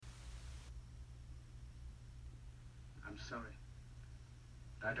I'm sorry.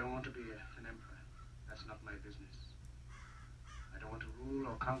 I don't want to be an emperor. That's not my business. I don't want to rule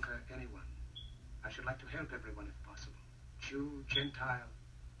or conquer anyone. I should like to help everyone if possible. Jew, Gentile,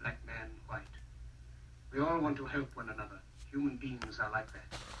 black man, white. We all want to help one another. Human beings are like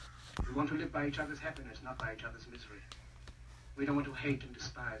that. We want to live by each other's happiness, not by each other's misery. We don't want to hate and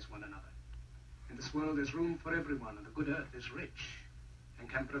despise one another. In this world, there's room for everyone, and the good earth is rich and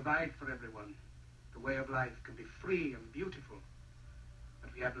can provide for everyone. The way of life can be free and beautiful,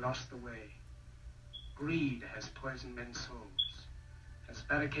 but we have lost the way. Greed has poisoned men's souls, has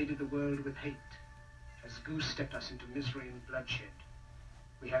barricaded the world with hate, has goose-stepped us into misery and bloodshed.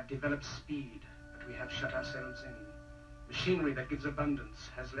 We have developed speed, but we have shut ourselves in. Machinery that gives abundance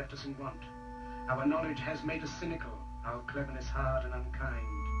has left us in want. Our knowledge has made us cynical, our cleverness hard and unkind.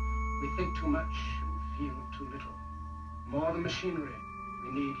 We think too much and feel too little. More than machinery,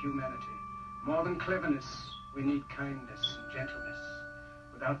 we need humanity. More than cleverness, we need kindness and gentleness.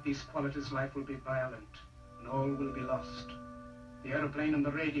 Without these qualities, life will be violent, and all will be lost. The aeroplane and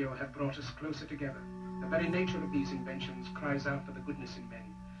the radio have brought us closer together. The very nature of these inventions cries out for the goodness in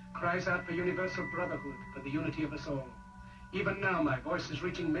men, cries out for universal brotherhood, for the unity of us all. Even now, my voice is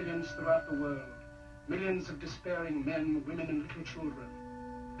reaching millions throughout the world. Millions of despairing men, women, and little children,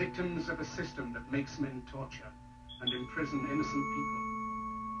 victims of a system that makes men torture and imprison innocent people.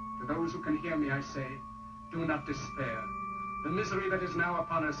 To those who can hear me, I say, do not despair. The misery that is now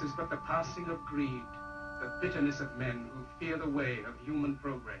upon us is but the passing of greed, the bitterness of men who fear the way of human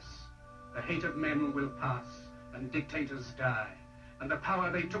progress. The hate of men will pass, and dictators die, and the power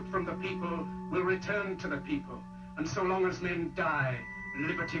they took from the people will return to the people. And so long as men die,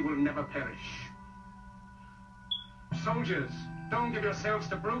 liberty will never perish. Soldiers, don't give yourselves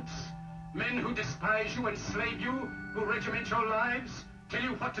to brutes, men who despise you, enslave you, who regiment your lives, tell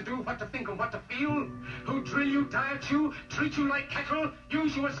you what to do, what to think, and what to feel, who drill you, diet you, treat you like cattle,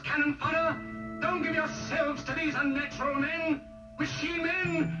 use you as cannon fodder. Don't give yourselves to these unnatural men, machine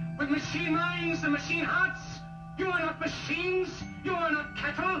men with machine minds and machine hearts. You are not machines, you are not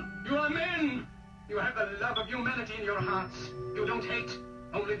cattle, you are men. You have the love of humanity in your hearts. You don't hate,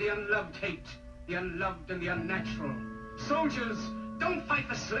 only the unloved hate, the unloved and the unnatural. Soldiers, don't fight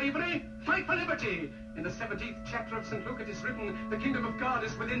for slavery, fight for liberty. In the 17th chapter of St. Luke it is written, the kingdom of God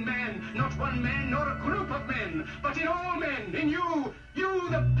is within man, not one man nor a group of men, but in all men, in you. You,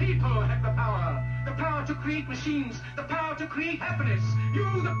 the people, have the power to create machines, the power to create happiness.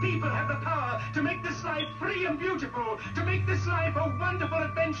 You, the people, have the power to make this life free and beautiful, to make this life a wonderful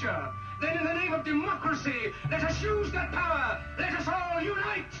adventure. Then in the name of democracy, let us use that power. Let us all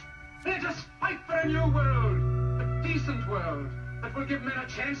unite. Let us fight for a new world, a decent world, that will give men a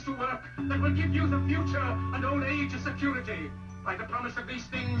chance to work, that will give youth a future and old age a security. By the promise of these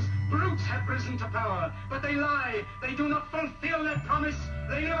things, brutes have risen to power, but they lie. They do not fulfill that promise.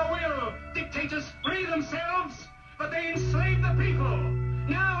 They never will. Dictators free themselves, but they enslave the people.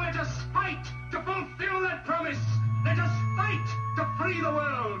 Now let us fight to fulfill that promise. Let us fight to free the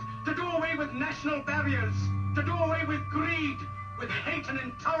world, to do away with national barriers, to do away with greed, with hate and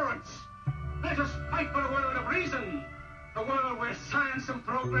intolerance. Let us fight for a world of reason, a world where science and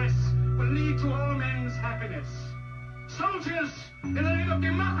progress will lead to all men's happiness. Soldiers, in the name of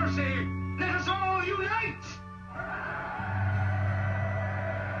democracy, let us all unite!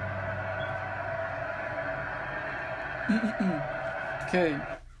 Okay,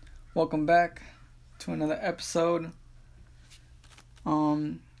 welcome back to another episode.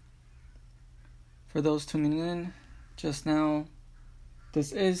 For those tuning in just now,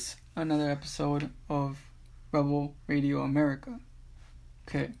 this is another episode of Rebelradio America.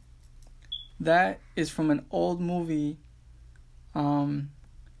 Okay, that is from an old movie.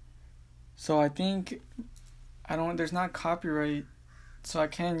 So I think there's not copyright, so I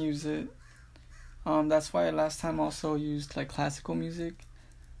can use it. That's why last time I also used like classical music.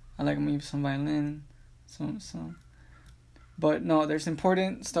 I like maybe some violin, some. But no, there's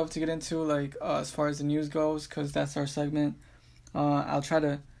important stuff to get into, like as far as the news goes, because that's our segment. I'll try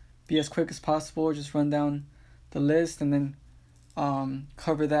to be as quick as possible, just run down the list and then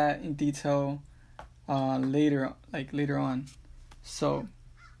cover that in detail later on. So,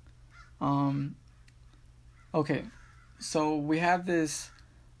 okay, so we have this.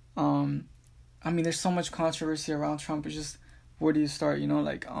 There's so much controversy around Trump. It's just, where do you start?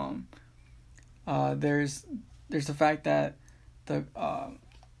 There's the fact that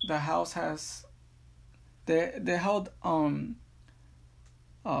the House has they held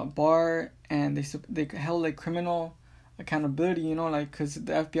Barr, and they held like criminal accountability, because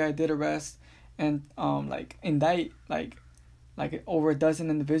the FBI did arrest and indict like over a dozen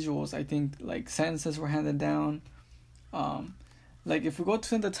individuals. I think like sentences were handed down, Like if we go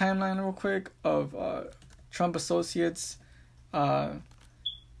to the timeline real quick of Trump associates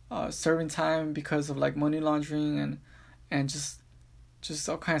serving time because of like money laundering and just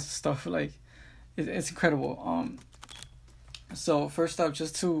all kinds of stuff. Like it's incredible. So first up,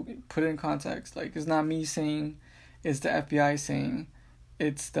 just to put it in context, like it's not me saying, it's the FBI saying,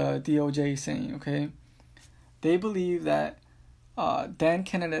 it's the DOJ saying. Okay, they believe that then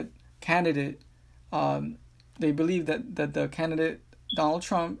candidate they believe that the candidate Donald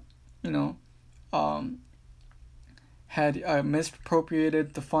Trump, had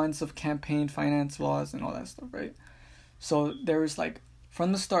misappropriated the funds of campaign finance laws and all that stuff, right? So there was like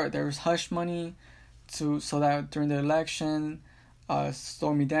from the start there was hush money so that during the election,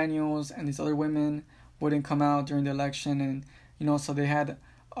 Stormy Daniels and these other women wouldn't come out during the election, and so they had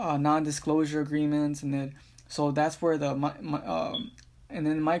non-disclosure agreements, and then so that's where and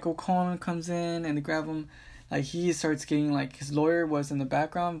then Michael Cohen comes in and they grab him, like he starts getting like his lawyer was in the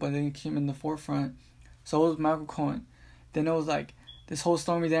background, but then he came in the forefront. So it was Michael Cohen. Then it was like this whole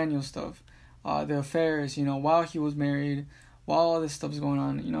Stormy Daniels stuff, the affairs, while he was married, while all this stuff is going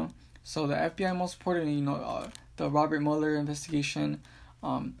on, So the FBI, most importantly, the Robert Mueller investigation,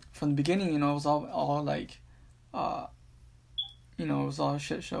 from the beginning, it was all like, it was all a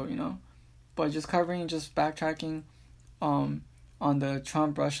shit show, But just backtracking, on the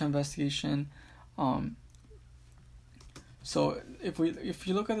Trump-Russia investigation, so if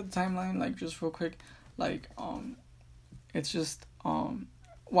you look at the timeline, like just real quick, like it's just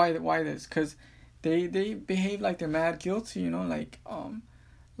why this? Because they behave like they're mad guilty, and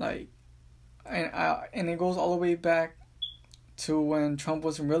it goes all the way back to when Trump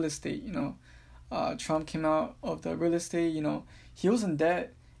was in real estate. Trump came out of the real estate. He was in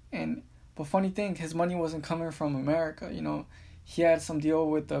debt, but funny thing, his money wasn't coming from America. He had some deal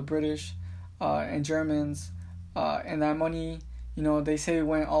with the British and Germans, and that money, they say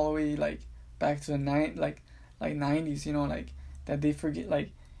went all the way like back to the 90s, that they forget,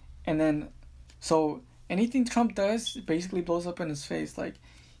 and then so anything Trump does basically blows up in his face. Like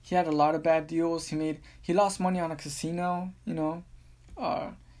he had a lot of bad deals. He lost money on a casino,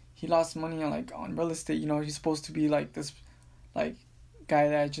 he lost money on real estate. He's supposed to be like this guy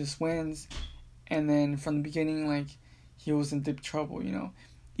that just wins, and then from the beginning he was in deep trouble.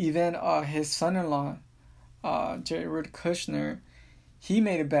 Even his son-in-law, Jared Kushner, he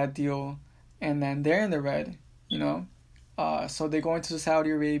made a bad deal, and then they're in the red. So they go into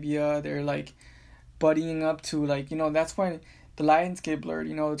Saudi Arabia. They're buddying up to that's why the lines get blurred.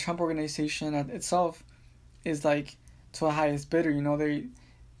 The Trump organization itself is to the highest bidder.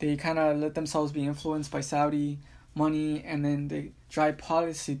 They kind of let themselves be influenced by Saudi money, and then they drive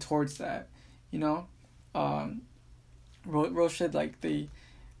policy towards that. Real shit. The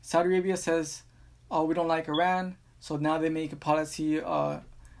Saudi Arabia says, "Oh, we don't like Iran," so now they make a policy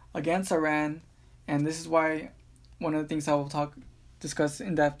against Iran, and this is why one of the things I will discuss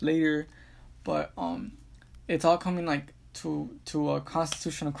in depth later, but it's all coming to a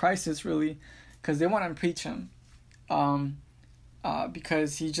constitutional crisis really, because they want to impeach him,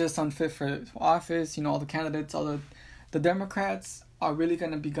 because he's just unfit for office. All the candidates, all the Democrats are really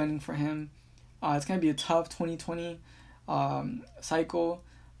gonna be gunning for him. It's gonna be a tough 2020 cycle.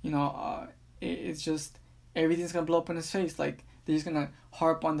 It's just everything's gonna blow up in his face. They're just gonna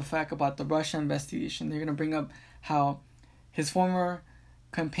harp on the fact about the Russia investigation. They're gonna bring up how his former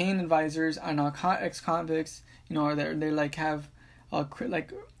campaign advisors are now ex-convicts. They have a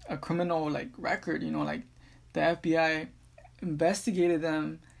criminal record. The FBI investigated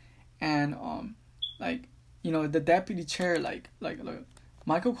them, and the deputy chair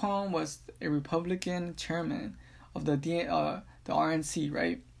Michael Cohen was a Republican chairman of the RNC,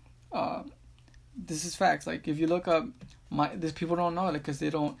 right? This is facts. If you look up, these people don't know it because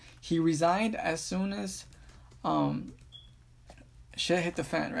they don't. He resigned as soon as shit hit the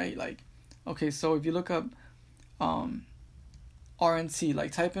fan, right? Okay, so if you look up RNC,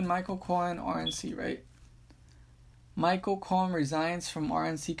 type in Michael Cohen RNC, right? Michael Cohen resigns from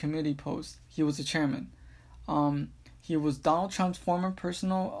RNC committee post. He was the chairman. He was Donald Trump's former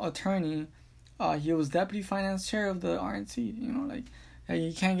personal attorney. He was deputy finance chair of the RNC.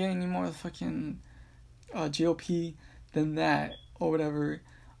 You can't get any more fucking GOP than that or whatever.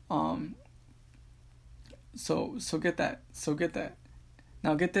 So get that.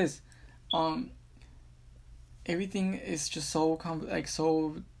 Now get this. Everything is just so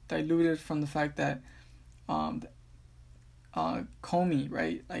so diluted from the fact that Comey,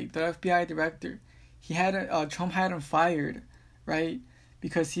 right? The FBI director, Trump had him fired, right?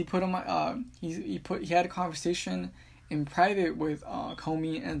 Because he put him he had a conversation in private with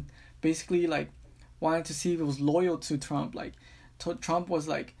Comey, and basically wanted to see if it was loyal to Trump. Like, Trump was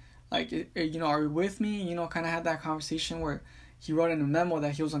like, you know, are you with me? You know, kind of had that conversation where he wrote in a memo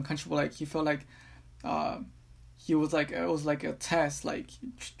that he was uncomfortable. Like, he felt like, he was like, it was like a test. Like,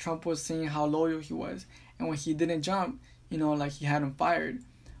 Trump was seeing how loyal he was, and when he didn't jump, you know, like, he had him fired.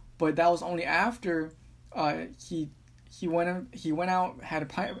 But that was only after, he went out, had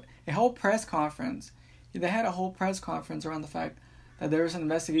a whole press conference. They had a whole press conference around the fact that there was an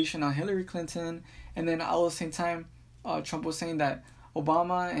investigation on Hillary Clinton, and then all at the same time, Trump was saying that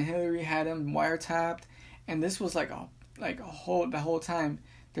Obama and Hillary had him wiretapped, and this was the whole time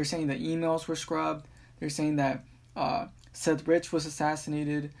they're saying the emails were scrubbed. They're saying that Seth Rich was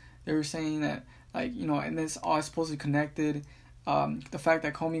assassinated. They were saying that, like, you know, and this all is supposedly connected. The fact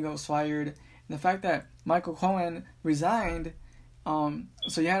that Comey was fired, and the fact that Michael Cohen resigned.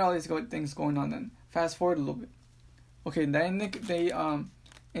 So you had all these things going on. Then fast forward a little bit. Okay, then they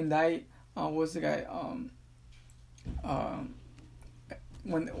indict what's the guy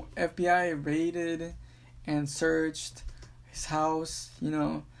when the FBI raided and searched his house, you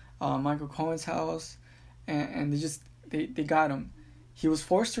know, Michael Cohen's house, and they got him. He was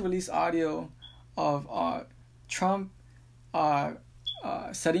forced to release audio of Trump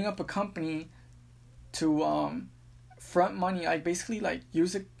setting up a company to front money, like basically like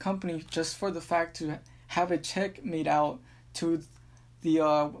use a company just for the fact to have a check made out to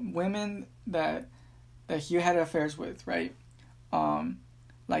the women that he had affairs with, right?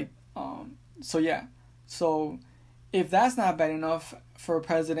 So yeah. So if that's not bad enough for a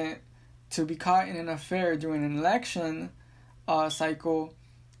president to be caught in an affair during an election cycle,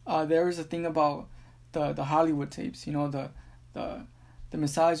 there was a thing about the Hollywood tapes, you know, the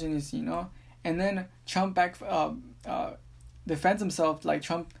misogynist, you know, and then Trump defends himself. Like,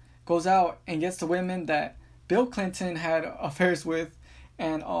 Trump goes out and gets the women that Bill Clinton had affairs with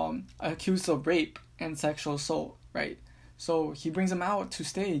and accused of rape and sexual assault, right? So he brings them out to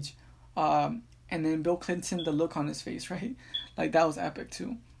stage, and then Bill Clinton, the look on his face, right? Like, that was epic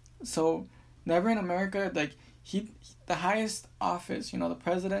too. So never in America, like, the highest office, you know, the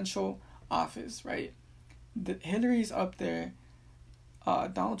presidential office, right? Hillary's up there,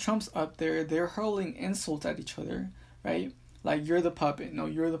 Donald Trump's up there. They're hurling insults at each other, right? Like, you're the puppet. No,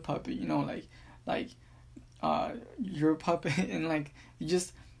 you're the puppet. You know, you're a puppet, and like you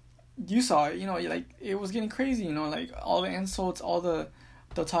saw it. You know, like, it was getting crazy. You know, like, all the insults, all the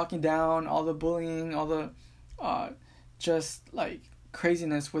talking down, all the bullying, all the just like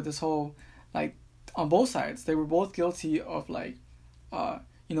craziness with this whole, like, on both sides. They were both guilty of, like,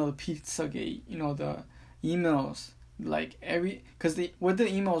 you know, the Pizzagate. You know, the emails. Like, what the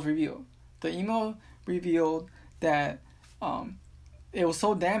emails revealed? The email revealed that it was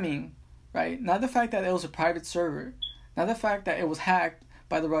so damning, right? Not the fact that it was a private server, not the fact that it was hacked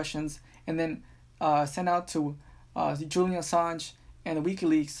by the Russians and then sent out to Julian Assange and the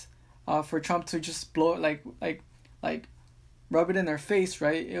WikiLeaks for Trump to just blow it, like rub it in their face,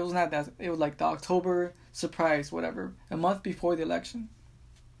 right? It was not that. It was like the October surprise, whatever, a month before the election.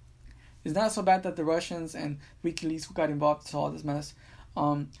 It's not so bad that the Russians and WikiLeaks got involved in all this mess.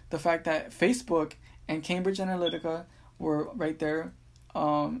 The fact that Facebook and Cambridge Analytica were right there,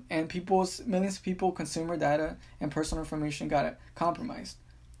 and millions of people, consumer data and personal information got compromised.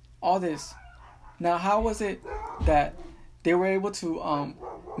 All this. Now, how was it that they were able to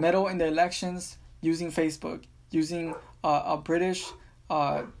meddle in the elections using Facebook, using a British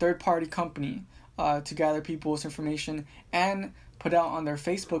third-party company to gather people's information and put out on their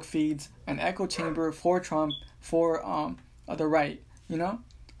Facebook feeds an echo chamber for Trump, for the right, you know?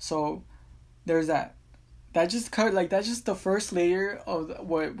 So there's that. That's just the first layer of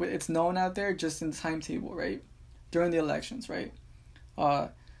what it's known out there, just in the timetable, right? During the elections, right? So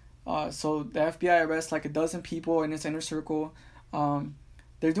the FBI arrests like a dozen people in its inner circle.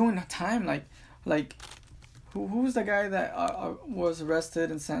 They're doing time like who's the guy that was arrested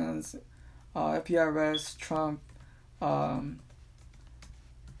and sentenced? FBI arrests Trump. And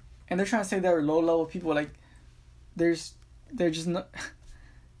they're trying to say they're low-level people. Like, they're just not.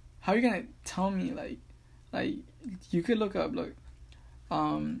 How are you gonna tell me, like you could look up,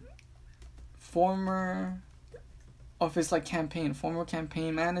 former office, like, former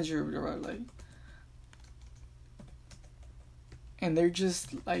campaign manager, like, and they're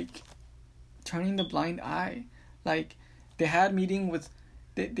just like turning the blind eye. Like, they had meeting with,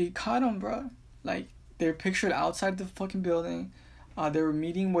 they caught them, bro. Like, they're pictured outside the fucking building. They were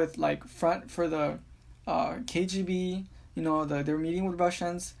meeting with, like, front for the KGB, you know, they were meeting with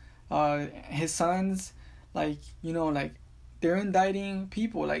Russians, his sons, like, you know, like, they're indicting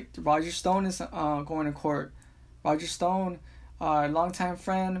people. Like, Roger Stone is going to court. Roger Stone, longtime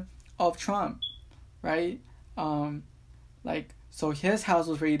friend of Trump, right? Like, so his house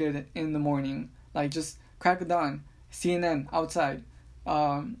was raided in the morning, like just crack of dawn. CNN outside.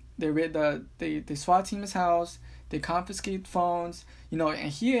 They SWAT team his house. They confiscate phones,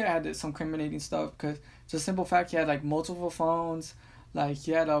 and he had some incriminating stuff because just simple fact he had like multiple phones, like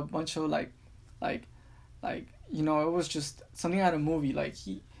he had a bunch of like, it was just something out of a movie. Like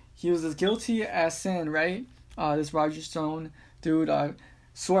he was as guilty as sin, right? This Roger Stone dude,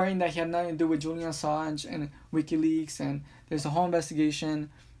 swearing that he had nothing to do with Julian Assange and WikiLeaks, and there's a whole investigation.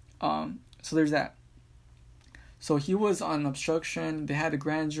 So there's that. So he was on obstruction. They had a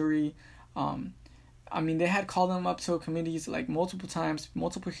grand jury. They had called him up to committees like multiple times,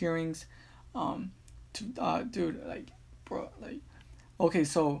 multiple hearings. Okay,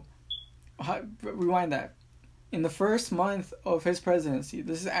 so rewind that. In the first month of his presidency,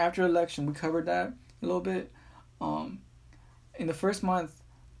 this is after election. We covered that a little bit. In the first month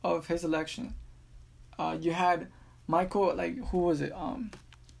of his election, you had Michael, who was it?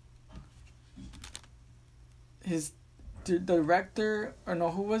 His director, or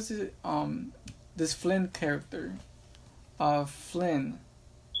no, who was it? This Flynn character, Flynn,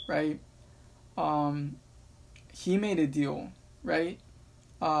 right? He made a deal, right,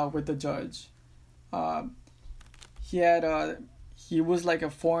 with the judge. He was like a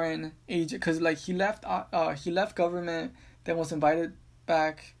foreign agent, cause he left government, then was invited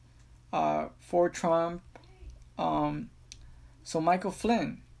back, for Trump. So Michael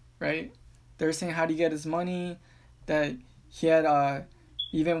Flynn, right? They're saying how do you get his money? That he had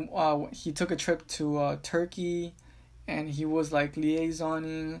he took a trip to Turkey, and he was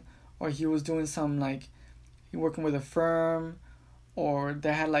liaisoning, or he was doing some he working with a firm, or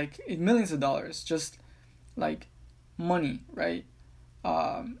they had millions of dollars, just money, right?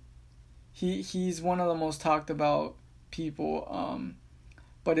 He's one of the most talked about people.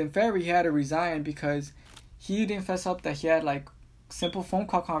 But in February he had to resign because he didn't fess up that he had simple phone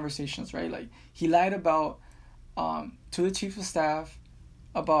call conversations, right? He lied about to the chief of staff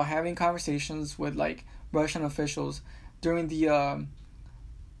about having conversations with Russian officials during the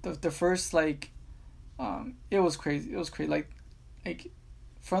first it was crazy. It was crazy.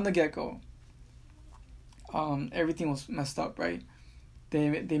 From the get go. Everything was messed up, right?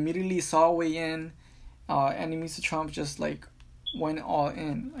 They immediately saw a way in. Enemies to Trump just went all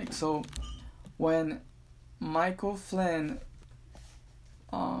in. So when Michael Flynn,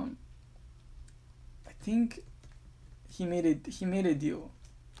 I think he made a deal.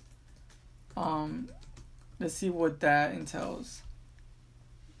 Let's see what that entails.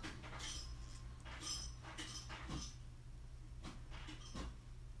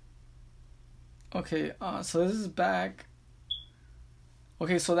 Okay, so this is back.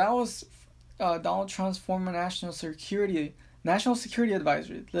 Okay, so that was Donald Trump's former national security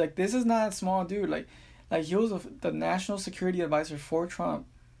advisor. This is not a small dude. He was the national security advisor for Trump.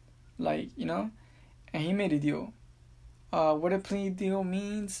 And he made a deal. What a plea deal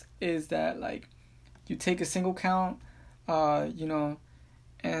means is that you take a single count, and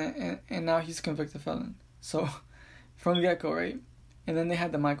now he's a convicted felon. So from the get-go, right? And then they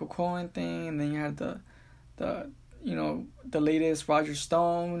had the Michael Cohen thing, and then you had the latest Roger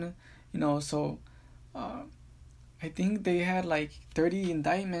Stone, so I think they had 30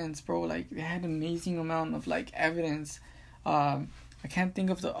 indictments, bro. They had an amazing amount of evidence. I can't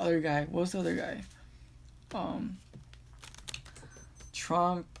think of the other guy. What was the other guy?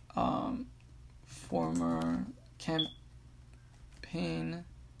 Trump, former campaign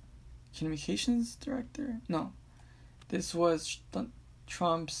communications director? No. This was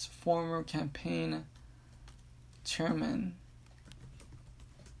Trump's former campaign chairman.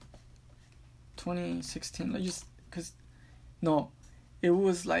 2016. It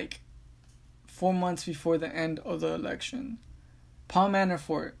was 4 months before the end of the election. Paul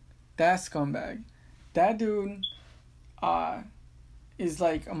Manafort, that scumbag. That dude is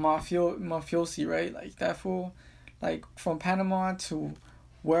a mafiosi, right? That fool, from Panama to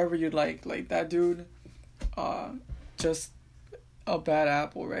wherever you'd like that dude, just a bad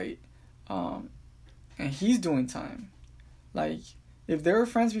apple, right? And he's doing time. If they were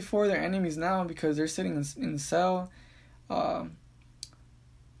friends before, they're enemies now because they're sitting in the cell.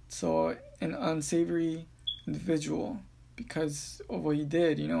 So an unsavory individual because of what he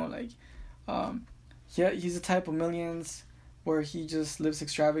did, he's the type of millions where he just lives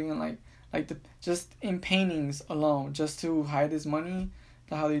extravagant, just in paintings alone, just to hide his money,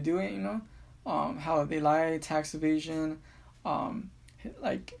 how they do it, how they lie, tax evasion,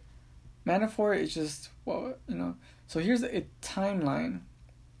 Manafort is just, so here's a timeline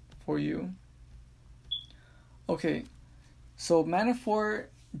for you. Okay, so Manafort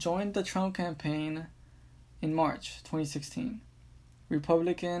joined the Trump campaign in March 2016.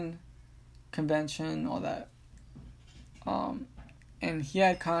 Republican convention, all that. And he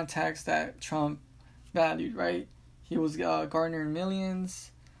had contacts that Trump valued, right? He was garnering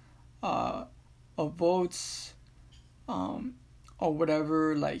millions of votes, or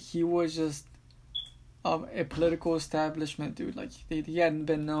whatever. Like, he was just a political establishment dude. Like, he hadn't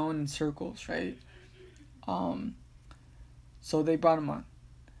been known in circles, right? So they brought him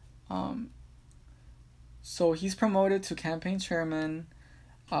on. So he's promoted to campaign chairman,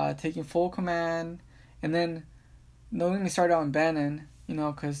 taking full command, and then don't get me started on Bannon,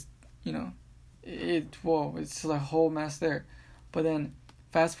 because, it's a whole mess there. But then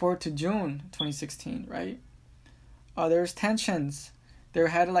fast forward to June 2016, right? There's tensions. There were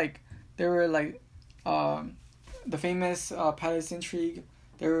the famous palace intrigue.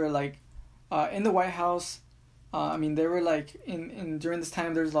 They were in the White House. They were in during this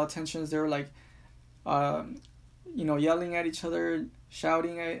time there was a lot of tensions. They were yelling at each other,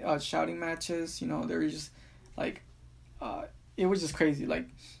 shouting matches. They were just it was just crazy.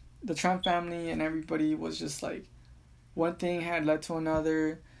 The Trump family and everybody was just one thing had led to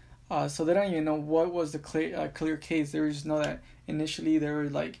another. So they don't even know what was the clear case. They just know that initially they were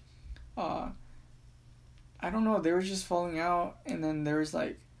I don't know, they were just falling out, and then there was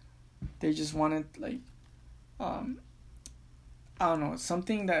they just wanted I don't know,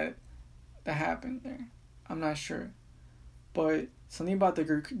 something that happened there. I'm not sure, but something about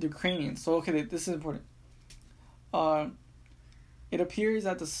the Ukrainians. So okay, this is important. It appears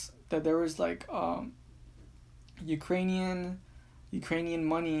that there was Ukrainian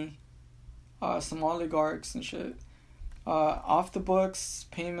money, some oligarchs and shit, off the books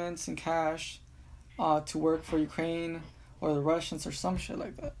payments in cash, to work for Ukraine or the Russians or some shit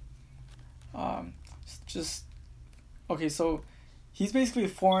like that. So he's basically a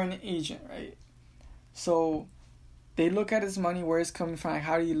foreign agent, right? So they look at his money, where it's coming from,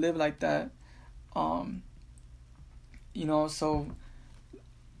 how do you live like that?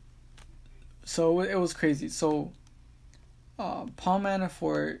 So it was crazy. So Paul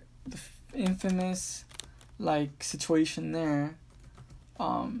Manafort, the infamous situation there,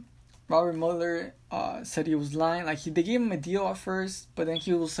 Robert Mueller said he was lying. They gave him a deal at first, but then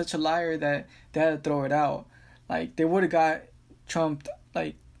he was such a liar that they had to throw it out. They would have got Trump.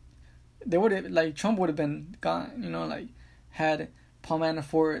 Trump would have been gone. Had Paul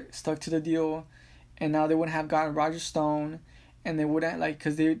Manafort stuck to the deal, and now they wouldn't have gotten Roger Stone, and they wouldn't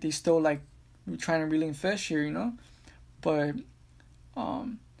because they still trying to reel in fish here, But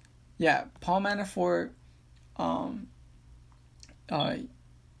Paul Manafort,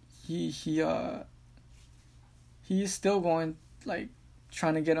 he is still going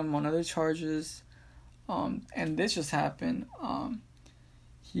trying to get him on other charges, and this just happened. Paul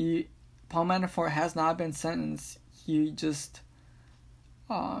Manafort has not been sentenced. He just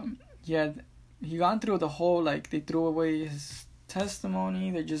he gone through the whole they threw away his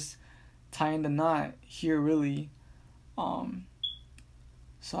testimony. They're just tying the knot here, really. So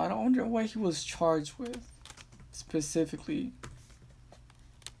I don't wonder what he was charged with specifically.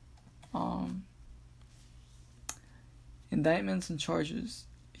 Indictments and charges.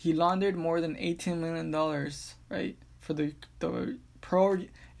 He laundered more than $18 million, right, for the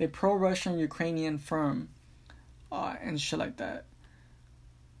pro-Russian Ukrainian firm, and shit like that.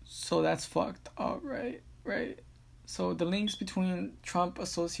 So that's fucked up, right? So the links between Trump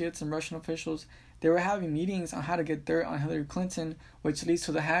associates and Russian officials, they were having meetings on how to get dirt on Hillary Clinton, which leads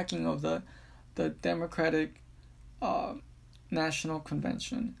to the hacking of the Democratic National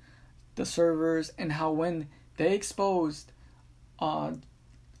Convention, the servers, and how when they exposed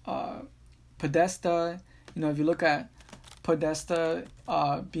Podesta, if you look at Podesta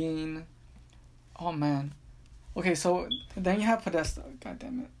being, oh man, okay, so then you have Podesta, god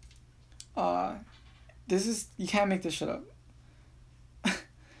damn it, you can't make this shit up.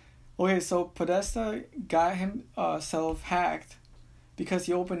 Okay, so Podesta got himself hacked because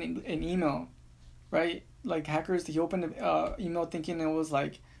he opened an email, right? Hackers, he opened an email thinking it was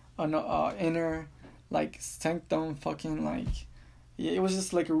an inner sanctum fucking it was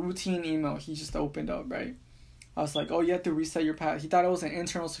just a routine email he just opened up, right? I was oh, you have to reset your password. He thought it was an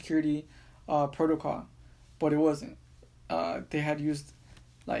internal security protocol, but it wasn't. They had used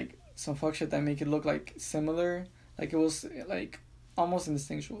some fuck shit that make it look similar, it was almost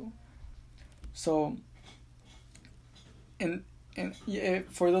indistinguishable. So, and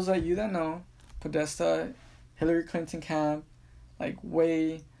for those of you that know, Podesta, Hillary Clinton camp,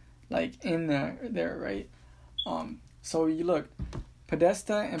 way in there, right? So you look,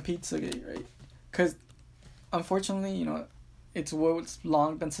 Podesta and Pizzagate, right? Because unfortunately, it's what's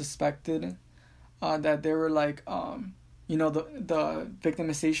long been suspected. that they were like, the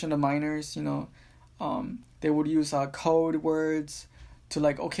victimization of minors, they would use code words to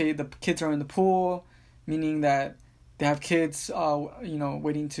like, okay, the kids are in the pool, meaning that they have kids,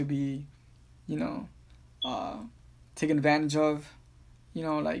 waiting to be, taken advantage of,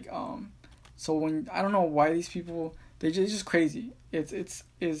 so when, I don't know why these people, they're just crazy. It's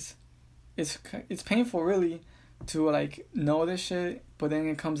painful really to like know this shit, but then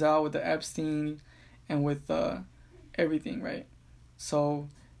it comes out with the Epstein and with everything, right? So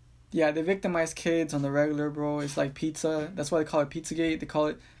yeah, they victimize kids on the regular, bro. It's like pizza. That's why they call it Pizzagate. They call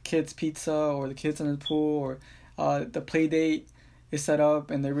it kids pizza, or the kids in the pool, or the play date is set up,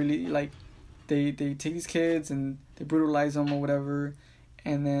 and they really like they take these kids and they brutalize them or whatever,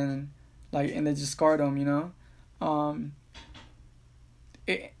 and then like and they discard them,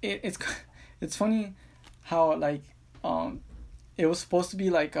 it's funny how like it was supposed to be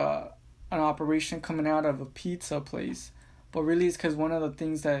like an operation coming out of a pizza place, but really it's because one of the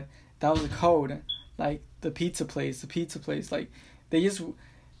things that was a code, like the pizza place, like they use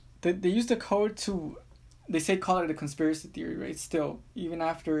the code to, they say call it a conspiracy theory, right? Still, even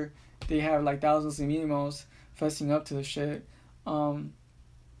after they have like thousands of emails fessing up to the shit,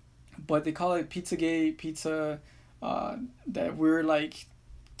 but they call it Pizzagate, pizza, that we're like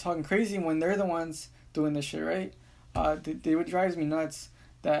talking crazy when they're the ones doing this shit, right? It drives me nuts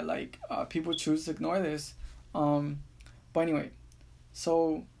that like people choose to ignore this. But anyway,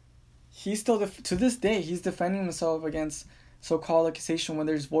 so he's still to this day he's defending himself against so-called accusation when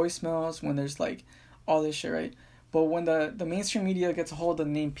there's voicemails, when there's like all this shit, right? But when the mainstream media gets a hold of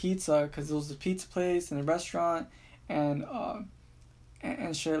the name pizza, because it was a pizza place and a restaurant and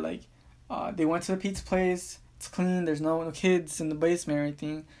shit, like they went to the pizza place, it's clean, there's no kids in the basement or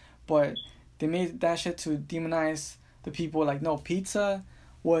anything, but they made that shit to demonize the people. Like, no, pizza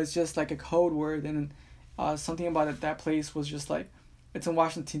was just like a code word, and something about it, that place was just like, it's in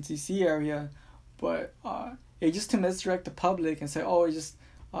Washington D.C. area, but it just to misdirect the public and say, oh, it just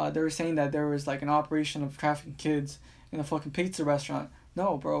they were saying that there was like an operation of trafficking kids in a fucking pizza restaurant.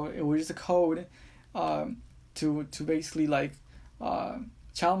 No, bro, it was just a code to basically like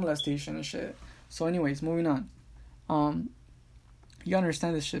child molestation and shit. So anyways, moving on. You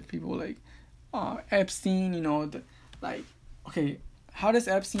understand this shit, people. Like Epstein, like, okay, how does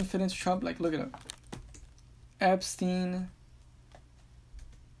Epstein fit into Trump? Like, look it up. Epstein.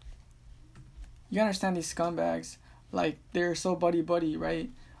 You understand these scumbags, like, they're so buddy, right?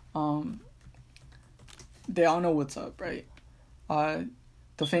 They all know what's up, right?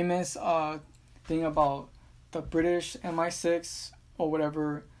 The famous thing about the British MI6 or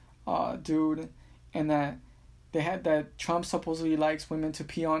whatever dude, and that they had that Trump supposedly likes women to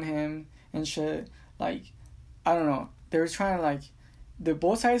pee on him and shit. Like, I don't know. They were trying to like,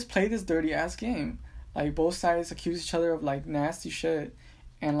 both sides play this dirty ass game. Like, both sides accuse each other of like nasty shit,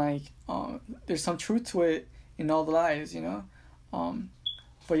 and like there's some truth to it in all the lies,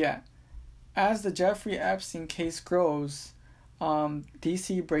 But yeah, as the Jeffrey Epstein case grows,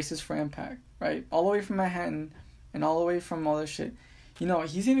 DC braces for impact, right? All the way from Manhattan and all the way from all this shit.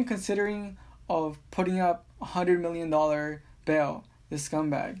 He's even considering of putting up $100 million bail, this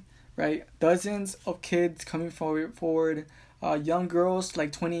scumbag, right? Dozens of kids coming forward, young girls,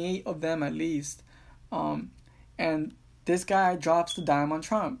 like 28 of them at least. And this guy drops the dime on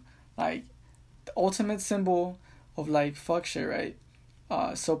Trump. Like, the ultimate symbol of like fuck shit, right?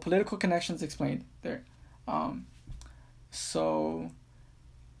 So political connections explained there. So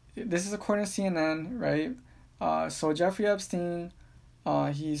this is according to CNN, right? So Jeffrey Epstein,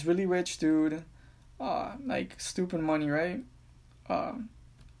 he's really rich dude, like stupid money, right?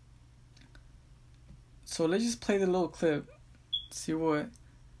 So let's just play the little clip, see what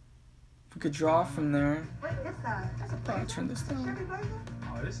we could draw from there. What is that? That's a Turn this down.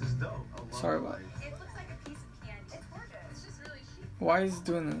 Oh, this is dope. Sorry about it. It looks like a piece of candy. It's gorgeous. It's just really chic. Why is it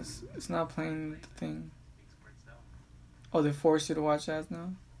doing this? It's not playing the thing. Oh, they force you to watch ads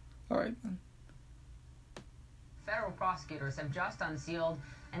now? Alright then. Federal prosecutors have just unsealed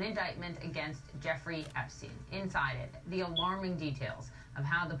an indictment against Jeffrey Epstein. Inside it, the alarming details of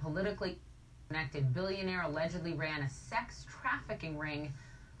how the politically connected billionaire allegedly ran a sex trafficking ring.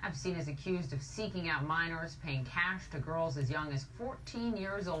 Epstein is accused of seeking out minors, paying cash to girls as young as 14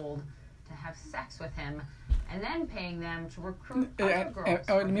 years old to have sex with him, and then paying them to recruit other girls.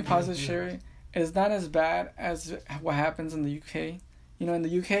 Let me pause this, Sherry. It's not as bad as what happens in the UK. In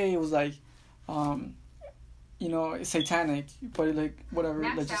the UK, it was like, it's satanic, but like, whatever.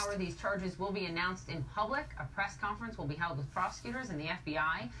 Next hour, these charges will be announced in public. A press conference will be held with prosecutors and the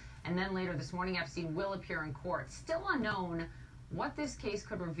FBI. And then later this morning, Epstein will appear in court. Still unknown what this case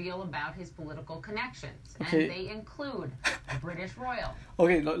could reveal about his political connections. Okay. And they include the British royal.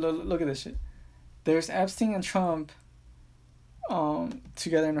 Okay, look at this shit. There's Epstein and Trump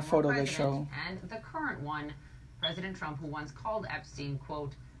together in a photo they show. And the current one, President Trump, who once called Epstein,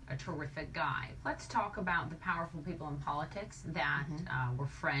 quote, a terrific guy. Let's talk about the powerful people in politics that were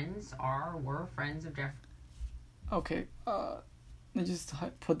friends of Jeffrey. Okay, let me just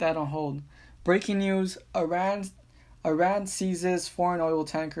put that on hold. Breaking news: Iran seizes foreign oil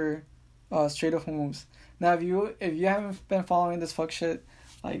tanker, Strait of Hormuz. Now, if you haven't been following this fuck shit,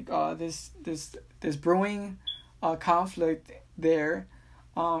 like this brewing conflict there,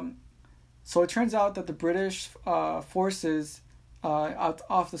 so it turns out that the British forces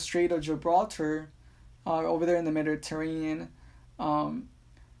off the Strait of Gibraltar, over there in the Mediterranean,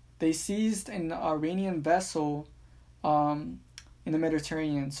 they seized an Iranian vessel in the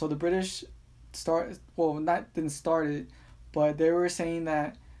Mediterranean. So the British didn't start it, but they were saying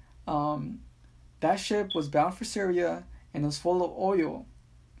that that ship was bound for Syria and it was full of oil,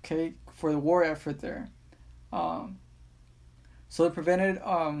 okay, for the war effort there. So it prevented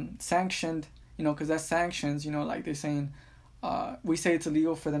sanctioned, because that's sanctions, like they're saying, we say it's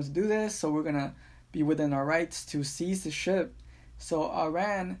illegal for them to do this, so we're gonna be within our rights to seize the ship. So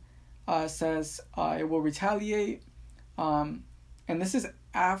Iran says it will retaliate, and this is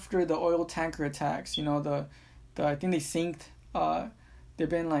after the oil tanker attacks. The I think they sinked. They've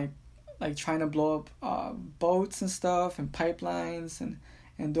been like trying to blow up boats and stuff and pipelines and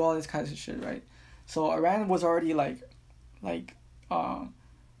do all this kind of shit, right? So Iran was already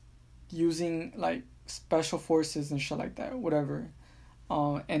using special forces and shit like that, whatever,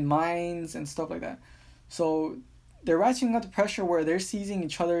 and mines and stuff like that. So they're ratcheting up the pressure where they're seizing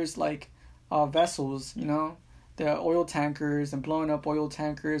each other's vessels, the oil tankers, and blowing up oil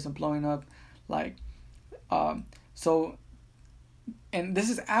tankers and blowing up so, and this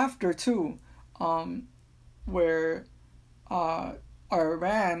is after too, where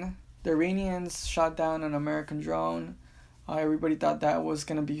Iran, the Iranians shot down an American drone. Everybody thought that was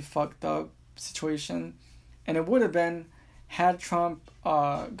gonna be fucked up situation, and it would have been had Trump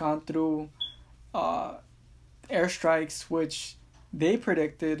gone through airstrikes, which they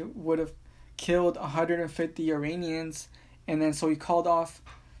predicted would have killed 150 Iranians, and then so he called off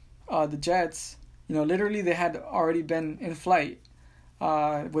the jets. Literally they had already been in flight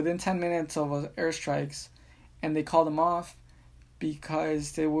within 10 minutes of airstrikes, and they called them off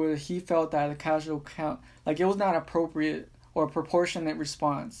because he felt that the casual count, it was not appropriate or proportionate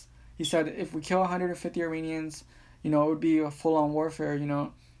response. He said if we kill 150 Iranians, it would be a full-on warfare,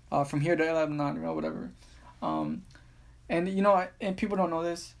 from here to Lebanon, whatever. And and people don't know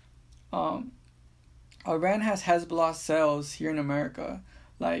this. Iran has Hezbollah cells here in America,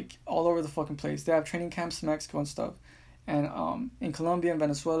 all over the fucking place. They have training camps in Mexico and stuff. And in Colombia and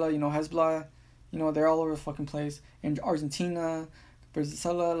Venezuela, Hezbollah, they're all over the fucking place. In Argentina,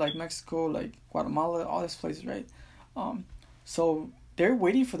 Venezuela, Mexico, Guatemala, all these places, right? So they're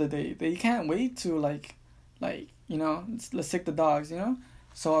waiting for the day. They can't wait to let's sick the dogs,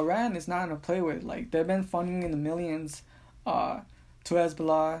 So Iran is not gonna play with. They've been funding in the millions to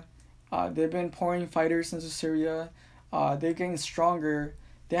Hezbollah. They've been pouring fighters into Syria. They're getting stronger.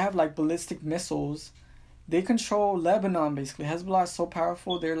 They have ballistic missiles. They control Lebanon basically. Hezbollah is so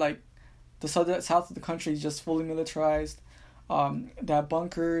powerful. They're the south of the country is just fully militarized. They have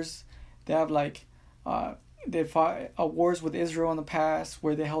bunkers. They have they fought wars with Israel in the past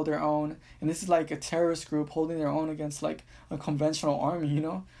where they held their own, and this is a terrorist group holding their own against a conventional army,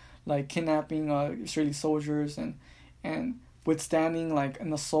 kidnapping Israeli soldiers and withstanding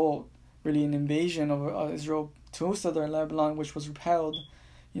an assault, really an invasion of Israel to southern Lebanon, which was repelled,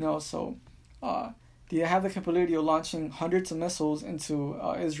 So they have the capability of launching hundreds of missiles into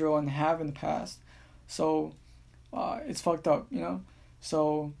Israel and have in the past. So it's fucked up,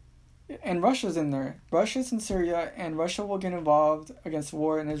 So. And Russia's in there. Russia's in Syria, and Russia will get involved against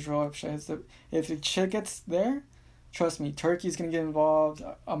war in Israel if the shit gets there. Trust me, Turkey's gonna get involved.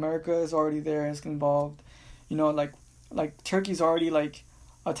 America is already there and is involved. Turkey's already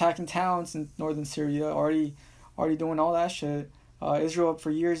attacking towns in northern Syria, already doing all that shit. Israel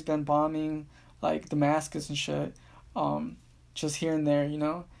for years been bombing Damascus and shit, just here and there,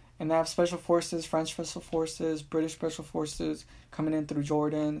 And they have special forces, French special forces, British special forces coming in through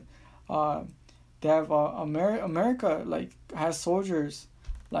Jordan. They have America has soldiers,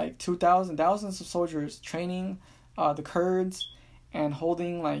 thousands of soldiers training the Kurds and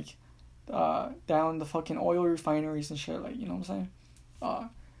holding down the fucking oil refineries and shit, you know what I'm saying?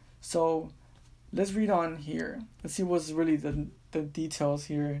 So let's read on here. Let's see what's really the details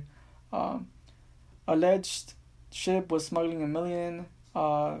here. Alleged ship was smuggling $1 million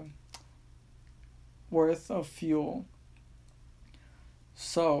worth of fuel.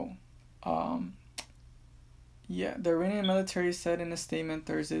 So, yeah, the Iranian military said in a statement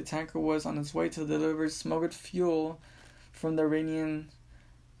Thursday the tanker was on its way to deliver smuggled fuel from the Iranian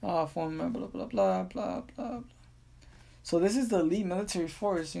former blah blah blah blah blah. So this is the elite military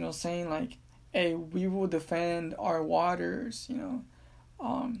force, saying like, "Hey, we will defend our waters,"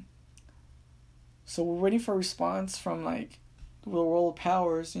 So we're waiting for a response from like the world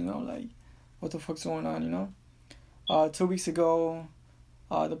powers, like what the fuck's going on, 2 weeks ago,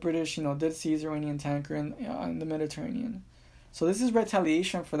 the British, did seize Iranian tanker in the Mediterranean. So this is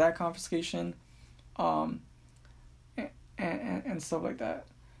retaliation for that confiscation, and stuff like that.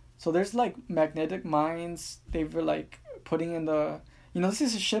 So there's like magnetic mines they were like putting in the, this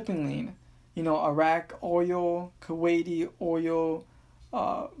is a shipping lane, Iraq oil, Kuwaiti oil,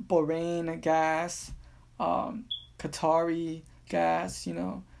 Bahrain gas, Qatari gas,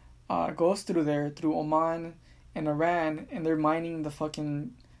 goes through there, through Oman and Iran, and they're mining the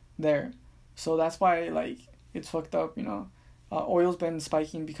fucking there. So that's why like it's fucked up, oil's been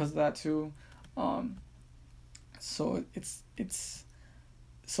spiking because of that too. So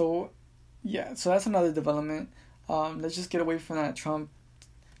so that's another development. Let's just get away from that Trump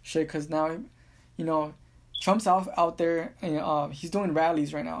shit, because now, Trump's out there, and he's doing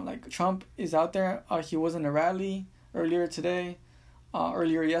rallies right now. Like, Trump is out there. He was in a rally earlier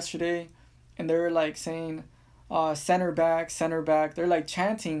yesterday, and they're like saying, center back. They're like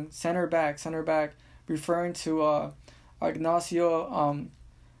chanting center back, referring to Ignacio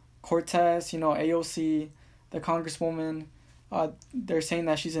Cortez, AOC, the congresswoman. They're saying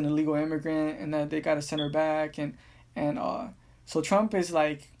that she's an illegal immigrant and that they got to send her back, and so Trump is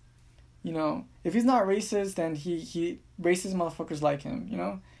like, if he's not racist, then he racist motherfuckers like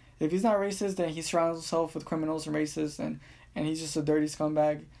him, If he's not racist, then he surrounds himself with criminals and racists, and he's just a dirty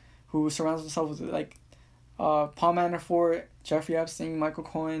scumbag who surrounds himself with like Paul Manafort, Jeffrey Epstein, Michael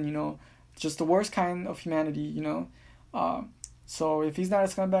Cohen, just the worst kind of humanity, So if he's not a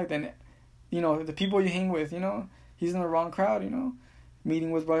scumbag, then the people you hang with, he's in the wrong crowd,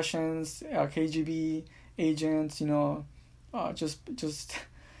 meeting with Russians, KGB agents,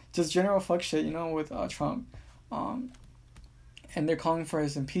 just general fuck shit, with Trump. And they're calling for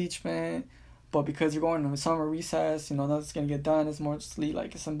his impeachment, but because you're going to summer recess, nothing's gonna get done. It's mostly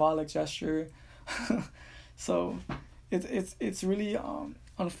like a symbolic gesture. So it's really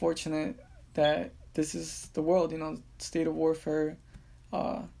unfortunate that this is the world, state of warfare.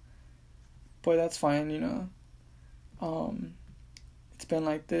 But that's fine, it's been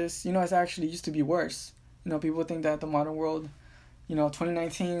like this. It's actually used to be worse. People think that the modern world,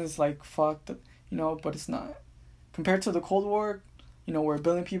 2019 is like fucked, but it's not. Compared to the Cold War, where 1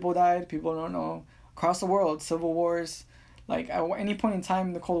 billion people died, people don't know. Across the world, civil wars. Like, at any point in time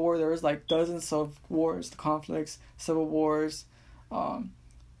in the Cold War, there was like dozens of wars, the conflicts, civil wars.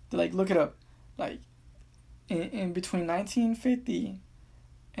 Like, look it up. Like, in between 1950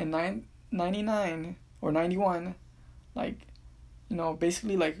 and 99 or 91, like,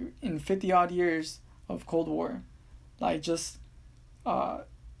 basically like in 50 odd years of Cold War, like, just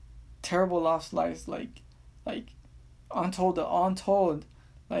terrible lost lives, like untold,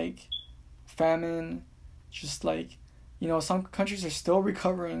 like famine, just like, some countries are still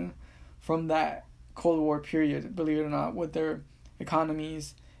recovering from that Cold War period, believe it or not, with their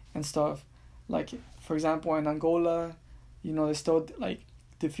economies and stuff. Like, for example, in Angola, they're still like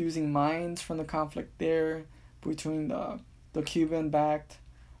diffusing mines from the conflict there between the Cuban-backed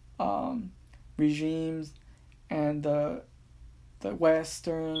regimes and the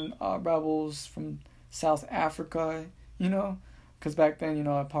Western rebels from South Africa, because back then,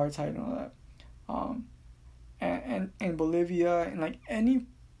 apartheid and all that. And Bolivia, and like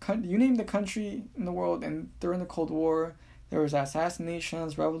you name the country in the world, and during the Cold War, there was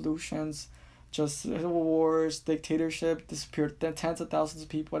assassinations, revolutions, just civil wars, dictatorship, disappeared tens of thousands of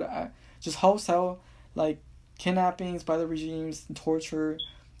people, just wholesale, like, kidnappings by the regimes, and torture,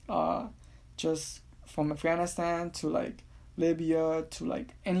 just from Afghanistan to like Libya to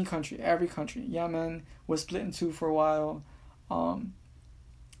like any country, every country. Yemen was split in two for a while.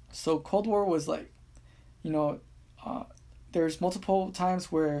 So Cold War was like, there's multiple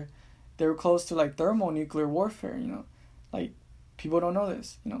times where they were close to like thermonuclear warfare, like, people don't know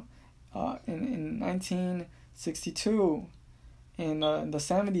this, in 1962, in the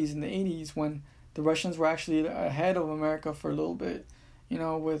 70s and the 80s, when the Russians were actually ahead of America for a little bit,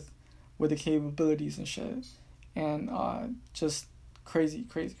 with the capabilities and shit, and just crazy.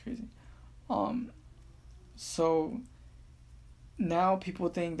 So now people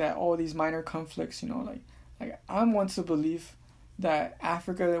think that all these minor conflicts, like like, I'm one to believe that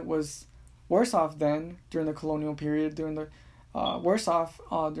Africa was worse off then during the colonial period, during the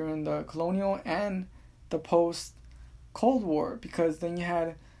colonial and the post Cold War, because then you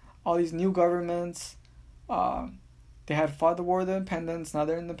had all these new governments. They had fought the War of Independence. Now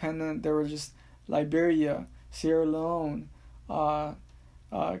they're independent. There were just Liberia, Sierra Leone,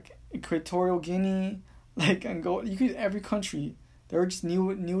 Equatorial Guinea, like Angola. You could every country. They were just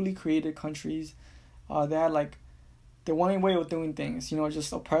newly created countries. They had like their one way of doing things.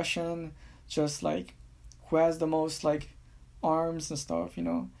 Just oppression, just like who has the most like arms and stuff.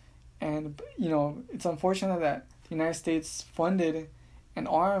 And it's unfortunate that the United States funded and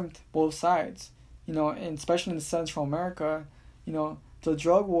armed both sides. And especially in Central America, the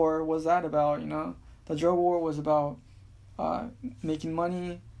drug war was that about, the drug war was about making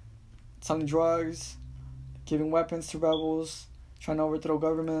money, selling drugs, giving weapons to rebels, trying to overthrow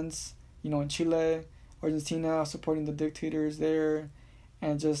governments, in Chile, Argentina, supporting the dictators there,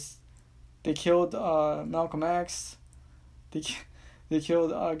 and just, they killed Malcolm X, they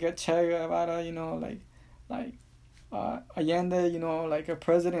killed Che Guevara, like Allende, like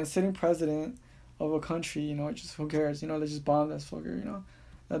a sitting president of a country, just who cares, they just bombed that fucker,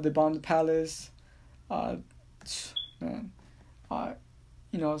 they bombed the palace, man,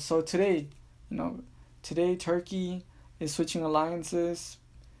 so today Turkey is switching alliances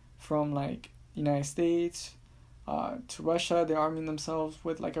from like United States to Russia. They're arming themselves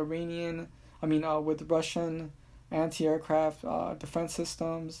with like with Russian anti-aircraft defense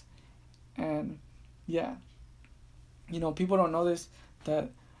systems, and yeah, people don't know this, that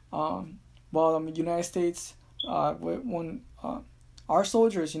the United States, when our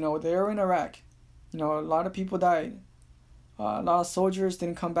soldiers, they were in Iraq, a lot of people died. A lot of soldiers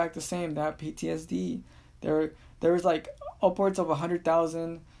didn't come back the same. They had PTSD. There was like upwards of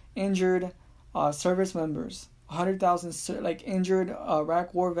 100,000 injured service members. 100,000 like injured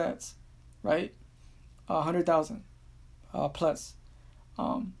Iraq war vets, right? 100,000 plus.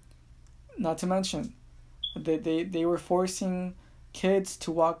 Not to mention, they were forcing kids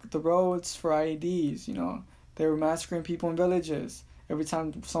to walk the roads for IEDs. They were massacring people in villages. Every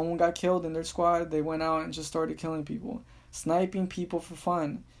time someone got killed in their squad, they went out and just started killing people, sniping people for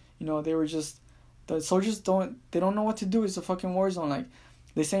fun. They were just, the soldiers don't know what to do. It's a fucking war zone. Like,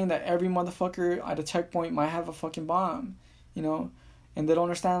 they're saying that every motherfucker at a checkpoint might have a fucking bomb, and they don't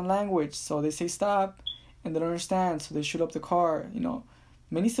understand language, so they say stop, and they don't understand, so they shoot up the car.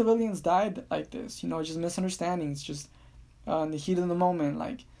 Many civilians died like this. Just misunderstandings, just in the heat of the moment.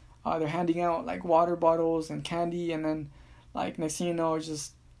 Like, they're handing out like water bottles and candy, and then like next thing you know,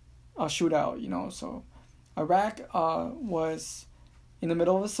 just a shootout. So Iraq was in the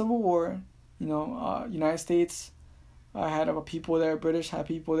middle of a civil war. United States had people there, British had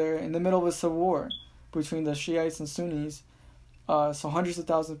people there in the middle of a civil war between the Shiites and Sunnis. So hundreds of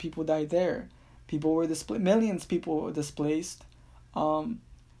thousands of people died there. People were displaced, millions of people were displaced.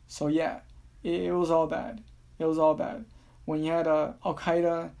 So yeah, it was all bad. It was all bad. When you had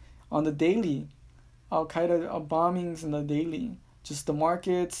Al-Qaeda on the daily, Al-Qaeda bombings in the daily, just the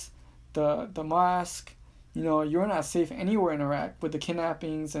markets, the mosque, you're not safe anywhere in Iraq with the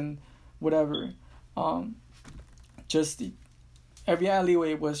kidnappings and whatever. Just every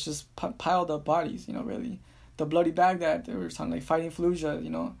alleyway was just piled up bodies, really. The bloody Baghdad, they were talking like fighting Fallujah,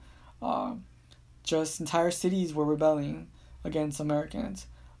 just entire cities were rebelling against Americans,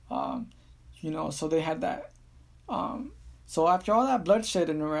 so they had that. So after all that bloodshed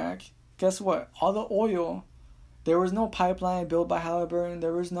in Iraq, guess what? All the oil, there was no pipeline built by Halliburton.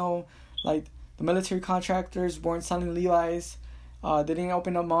 There was no, like, the military contractors weren't selling Levi's. They didn't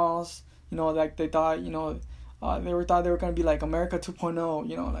open up malls. Like they thought, they were going to be like America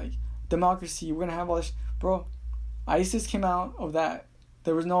 2.0, like democracy. We're going to have all this. Bro, ISIS came out of that.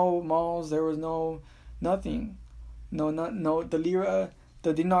 There was no malls. There was no nothing. No, the lira,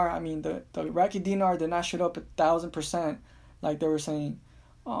 the dinar, the Iraqi dinar did not shoot up 1,000%, like they were saying.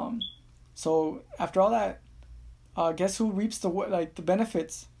 So after all that, guess who reaps the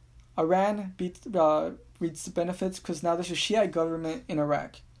benefits? Iran reaps the benefits because now there's a Shiite government in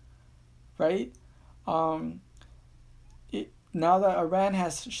Iraq, right? Now that Iran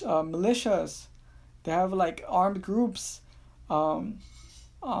has militias, they have like armed groups in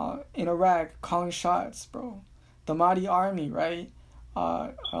Iraq calling shots, bro. The Mahdi army, right?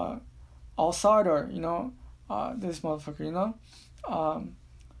 Al-Sadr, this motherfucker,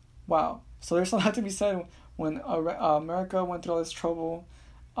 wow. So there's a lot to be said when America went through all this trouble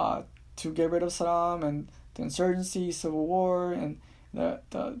to get rid of Saddam, and the insurgency, civil war, and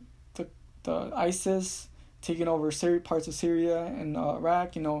the ISIS taking over parts of Syria and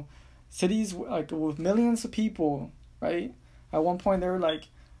Iraq. cities like with millions of people, right? At one point there were like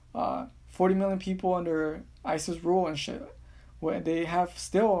 40 million people under ISIS rule and shit. Where they have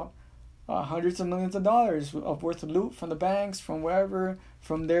still hundreds of millions of dollars of worth of loot from the banks, from wherever,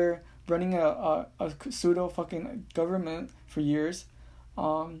 from their running a pseudo fucking government for years.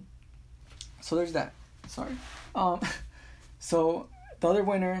 So there's that. Sorry. So the other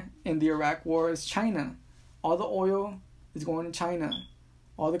winner in the Iraq war is China. All the oil is going to China.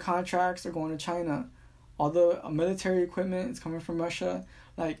 All the contracts are going to China. All the military equipment is coming from Russia.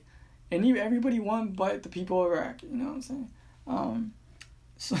 Like, everybody won but the people of Iraq. You know what I'm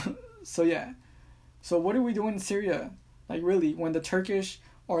saying? So yeah. So what are we doing in Syria? Like, really, when the Turkish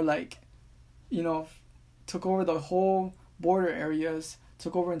are like, took over the whole border areas,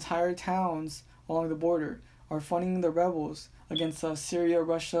 took over entire towns along the border, are funding the rebels against the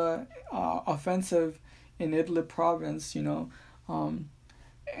Syria-Russia offensive in Idlib province, and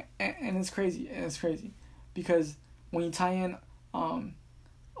it's crazy. It's crazy because when you tie in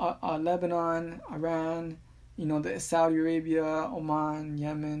Lebanon, Iran, the Saudi Arabia, Oman,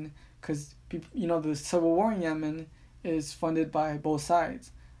 Yemen, because the civil war in Yemen is funded by both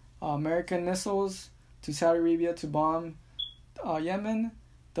sides. American missiles to Saudi Arabia to bomb Yemen,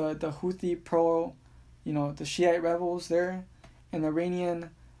 the Houthi the Shiite rebels there, and Iranian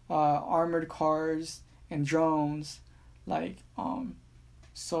armored cars and drones,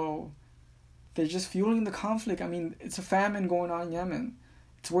 so they're just fueling the conflict. I mean, it's a famine going on in Yemen.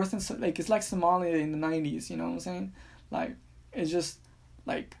 It's worse than it's like Somalia in the 90s. You know what I'm saying? Like, it's just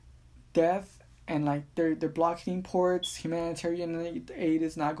like death, and like they're blocking ports. Humanitarian aid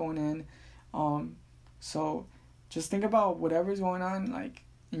is not going in. So just think about whatever's going on like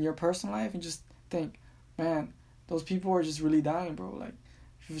in your personal life, and just think, man, those people are just really dying, bro. Like,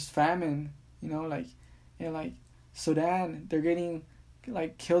 just famine. Like Sudan, they're getting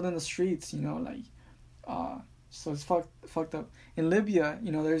like killed in the streets. So it's fucked up. In Libya,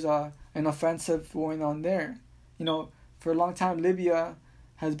 there's an offensive going on there. For a long time, Libya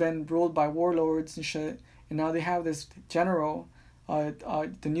has been ruled by warlords and shit, and now they have this general,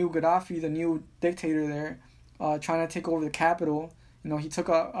 the new Gaddafi, the new dictator there, trying to take over the capital. He took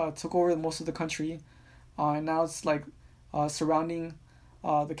over most of the country, and now it's like surrounding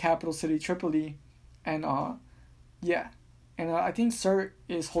the capital city, Tripoli, and yeah, and I think Sirte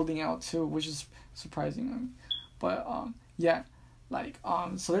is holding out too, which is surprising. But yeah,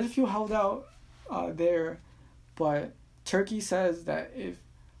 so there's a few held out there, but Turkey says that if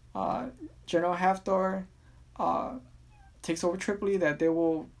General Haftar takes over Tripoli, that they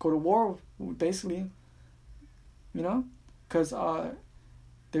will go to war, basically. Because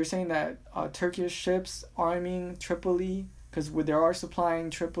they're saying that Turkish ships arming Tripoli, because they are supplying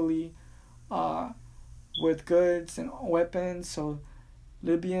Tripoli with goods and weapons. So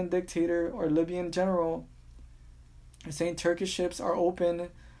Libyan dictator or Libyan general is saying Turkish ships are open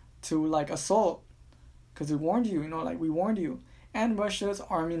to assault, because we warned you, we warned you. And Russia's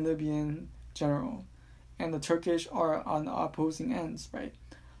arming Libyan general, and the Turkish are on the opposing ends, right?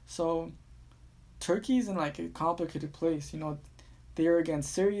 So Turkey's in a complicated place. They're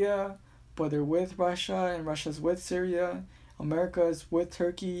against Syria, but they're with Russia, and Russia's with Syria. America is with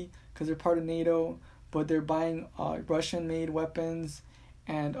Turkey because they're part of NATO, but they're buying Russian-made weapons,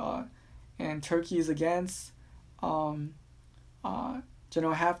 and Turkey is against General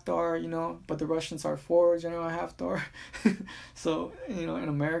Haftar, but the Russians are for General Haftar. So, and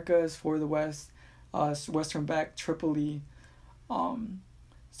America is for the West, Western-backed Tripoli.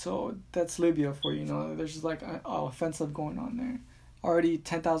 So that's Libya for you. There's just an offensive going on there. Already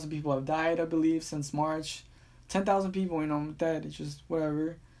 10,000 people have died, I believe, since March. 10,000 people, dead. It's just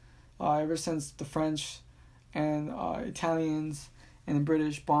whatever. Ever since the French and Italians and the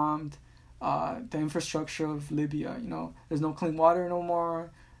British bombed the infrastructure of Libya. There's no clean water no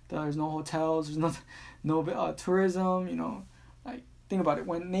more. There's no hotels. There's no tourism. Think about it.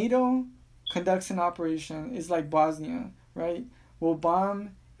 When NATO conducts an operation, it's like Bosnia, right? We'll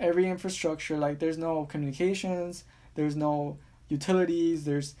bomb every infrastructure. There's no communications. There's no utilities.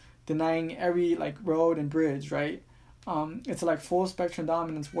 There's denying every road and bridge, right? It's full spectrum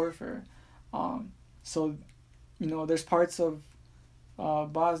dominance warfare. So there's parts of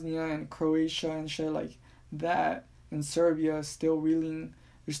Bosnia and Croatia and shit like that, and Serbia still reeling.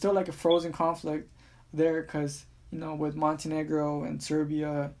 There's still a frozen conflict there, because with Montenegro and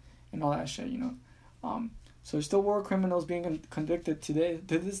Serbia and all that shit. So there's still war criminals being convicted to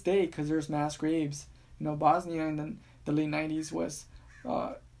this day, because there's mass graves. Bosnia in the late 90s was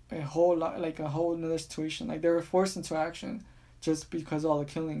a whole lot, a whole another situation. They were forced into action just because of all the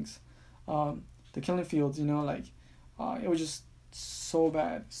killings, the killing fields. It was just so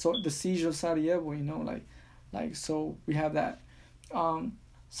bad. So the siege of Sarajevo, you know, like so we have that.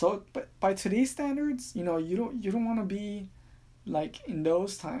 So but by today's standards, you know, you don't want to be like in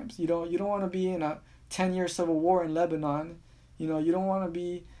those times. You don't want to be in a 10-year civil war in Lebanon. You know, you don't want to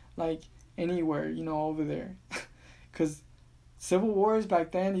be like anywhere, you know, over there. Cuz civil wars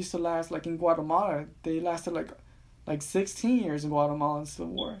back then used to last, like in Guatemala, they lasted like 16 years in Guatemala in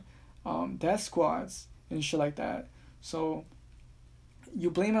civil war. Death squads and shit like that. So you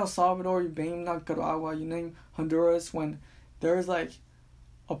blame El Salvador, you blame Nicaragua, you name Honduras when there's like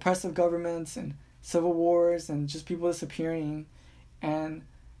oppressive governments and civil wars and just people disappearing, and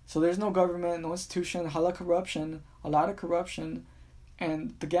so there's no government, no institution, a lot of corruption,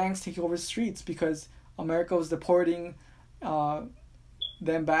 and the gangs take over the streets because America was deporting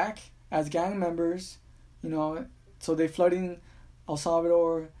them back as gang members, you know. So they're flooding El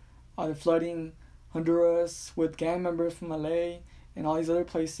Salvador, they're flooding Honduras with gang members from LA and all these other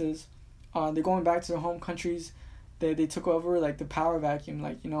places. They're going back to their home countries. They took over like the power vacuum,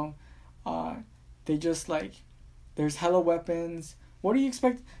 like, you know, they just like, there's hella weapons. What do you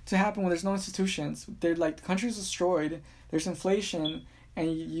expect to happen when there's no institutions? They're like, the country's destroyed, there's inflation,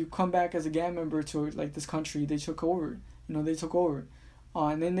 and you come back as a gang member to like this country they took over, you know,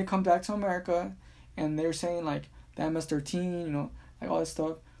 and then they come back to America and they're saying like the MS-13, you know, like all this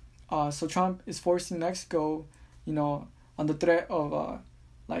stuff. So Trump is forcing Mexico, you know, on the threat of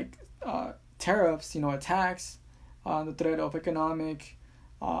tariffs, you know, attacks, on the threat of economic,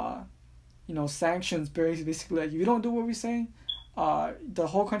 you know, sanctions. Basically, like, if you don't do what we say, the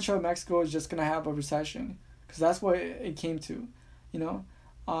whole country of Mexico is just gonna have a recession, because that's what it came to, you know.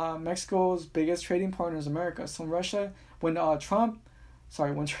 Mexico's biggest trading partner is America. So Russia, when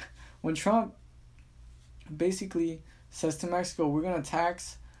Trump basically says to Mexico, we're gonna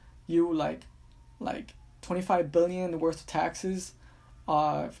tax you like 25 billion worth of taxes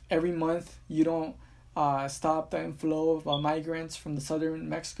every month. You don't stop the inflow of migrants from the southern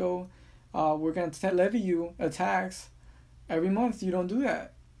Mexico. We're gonna levy you a tax every month. You don't do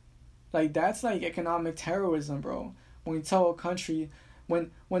that. Like, that's like economic terrorism, bro. When you tell a country,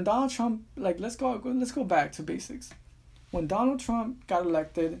 when Donald Trump, like, let's go back to basics. When Donald Trump got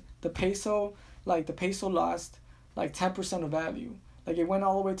elected, the peso lost like 10% of value. Like, it went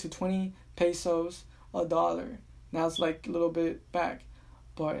all the way to 20 pesos a dollar. Now it's like a little bit back,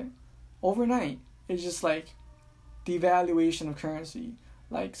 but overnight it's just like devaluation of currency.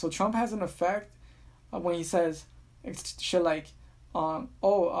 Like, so Trump has an effect when he says shit like,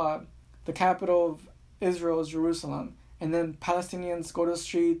 the capital of Israel is Jerusalem, and then Palestinians go to the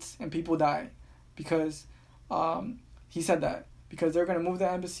streets and people die because he said that, because they're gonna move the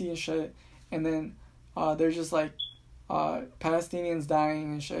embassy and shit, and then they're just like Palestinians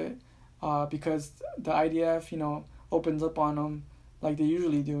dying and shit because the IDF, you know, opens up on them like they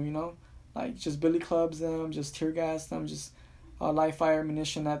usually do, you know, like just billy clubs them, just tear gas them, just live fire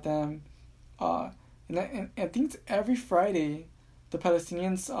ammunition at them, and I think every Friday the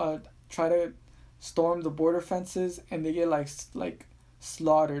Palestinians try to storm the border fences and they get like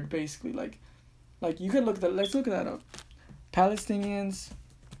slaughtered, basically. Like you could let's look that up. Palestine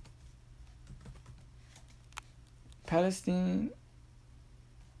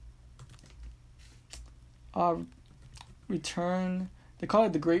return, they call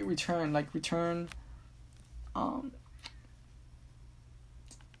it the Great Return, like return,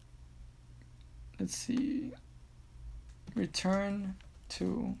 let's see, return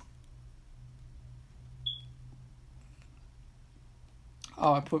to,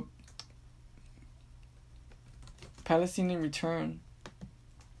 I put Palestinian return.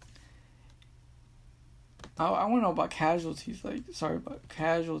 I want to know about casualties. About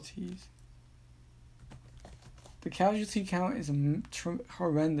casualties. The casualty count is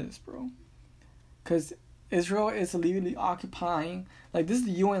horrendous, bro. Because Israel is illegally occupying, like, this is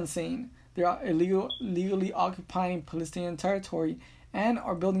the UN saying, they're illegally occupying Palestinian territory and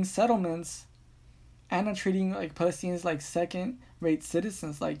are building settlements and are treating like Palestinians like second-rate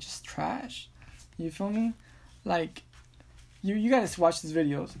citizens, like just trash. You feel me? Like, you gotta watch these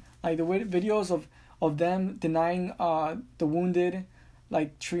videos. Like, the videos of them denying the wounded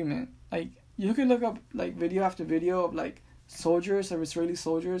like treatment. Like, you can look up like video after video of like soldiers, of Israeli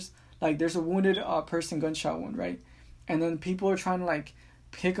soldiers. Like, there's a wounded person, gunshot wound, right? And then people are trying to like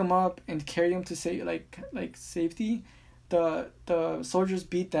pick them up and carry them to safety. The soldiers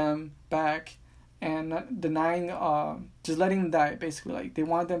beat them back and not denying, just letting them die, basically. Like, they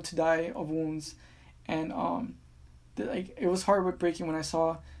want them to die of wounds. And like, it was heartbreaking when I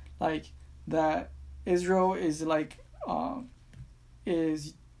saw like that Israel is like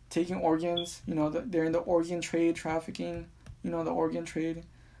is taking organs, you know, they're in the organ trade, trafficking, you know, the organ trade.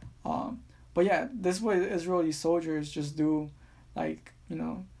 But yeah, this is what Israeli soldiers just do, like, you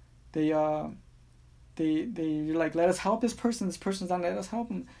know, they like, let us help this person's not let us help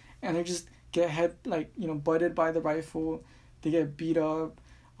him, and they just get like, you know, butted by the rifle, they get beat up,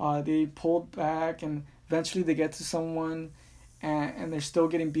 they pulled back, and eventually they get to someone, and they're still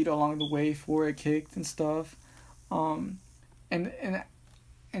getting beat along the way, forward kicked and stuff, and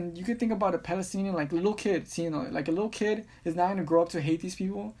you could think about a Palestinian, like, little kid, you know, like, a little kid is not gonna grow up to hate these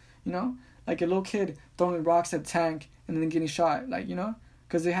people, you know, like a little kid throwing rocks at a tank and then getting shot, like, you know,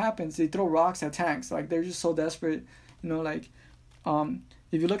 because it happens. They throw rocks at tanks, like, they're just so desperate, you know, like,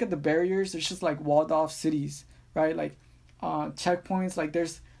 if you look at the barriers, there's just, like, walled off cities, right, like, checkpoints, like,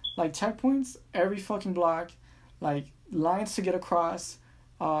 there's, like, checkpoints every fucking block, like, lines to get across,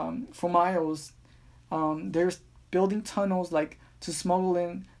 for miles, there's building tunnels, like, to smuggle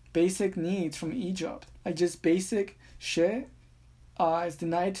in basic needs from Egypt, like, just basic shit, is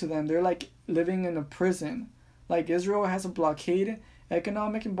denied to them. They're, like, living in a prison. Like, Israel has a blockade,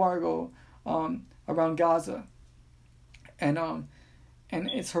 economic embargo, around Gaza, and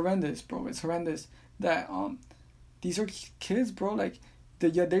it's horrendous, bro. It's horrendous that these are kids, bro. Like,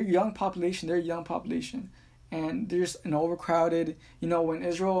 they're young population, and there's an overcrowded. You know, when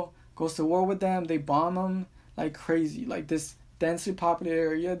Israel goes to war with them, they bomb them like crazy. Like, this densely populated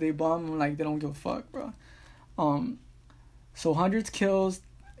area, they bomb them like they don't give a fuck, bro. So hundreds kills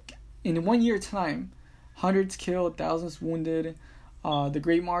in 1 year time, hundreds killed, thousands wounded. The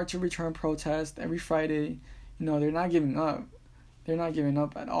Great March of Return protest every Friday. You know, they're not giving up. They're not giving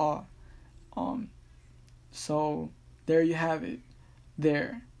up at all. So there you have it.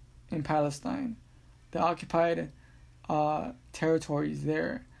 There, in Palestine, the occupied territories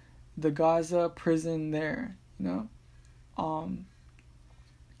there, the Gaza prison there. You know,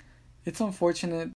 it's unfortunate